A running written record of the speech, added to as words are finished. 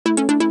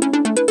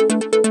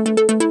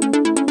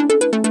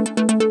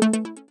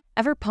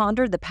Ever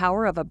pondered the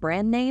power of a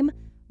brand name?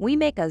 We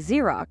make a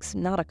Xerox,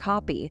 not a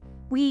copy.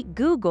 We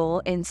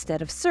Google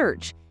instead of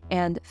search,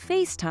 and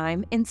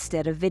FaceTime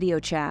instead of video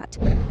chat.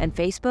 And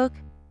Facebook?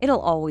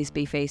 It'll always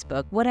be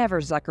Facebook, whatever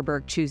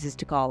Zuckerberg chooses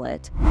to call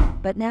it.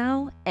 But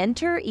now,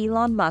 enter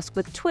Elon Musk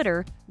with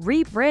Twitter,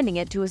 rebranding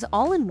it to his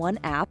all-in-one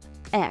app,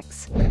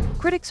 X.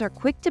 Critics are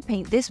quick to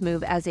paint this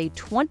move as a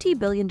 $20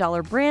 billion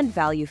brand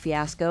value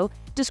fiasco,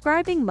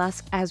 describing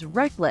Musk as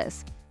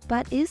reckless.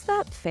 But is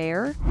that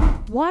fair?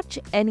 Watch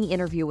any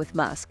interview with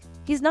Musk.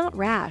 He's not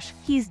rash,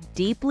 he's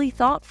deeply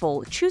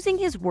thoughtful, choosing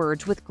his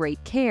words with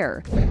great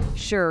care.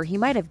 Sure, he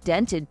might have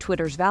dented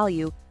Twitter's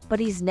value,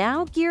 but he's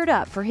now geared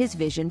up for his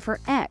vision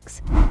for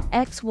X.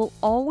 X will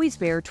always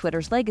bear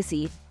Twitter's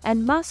legacy,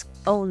 and Musk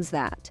owns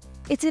that.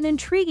 It's an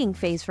intriguing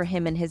phase for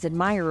him and his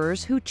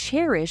admirers who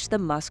cherish the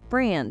Musk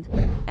brand.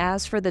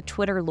 As for the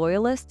Twitter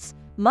loyalists,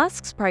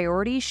 Musk's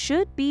priority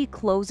should be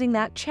closing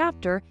that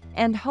chapter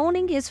and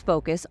honing his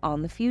focus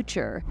on the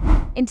future.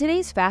 In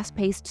today's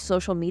fast-paced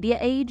social media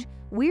age,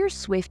 we're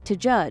swift to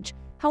judge.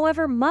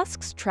 However,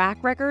 Musk's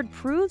track record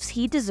proves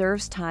he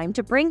deserves time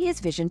to bring his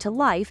vision to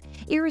life,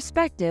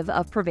 irrespective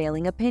of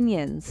prevailing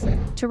opinions.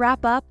 To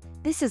wrap up,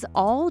 this is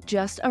all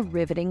just a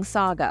riveting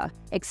saga.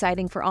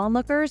 Exciting for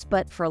onlookers,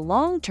 but for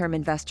long-term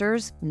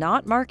investors,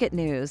 not market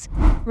news.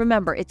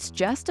 Remember, it's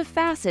just a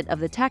facet of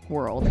the tech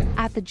world.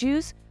 At The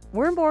Juice,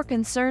 we're more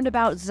concerned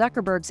about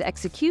Zuckerberg's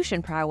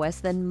execution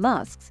prowess than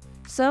Musk's.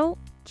 So,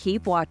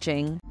 keep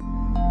watching.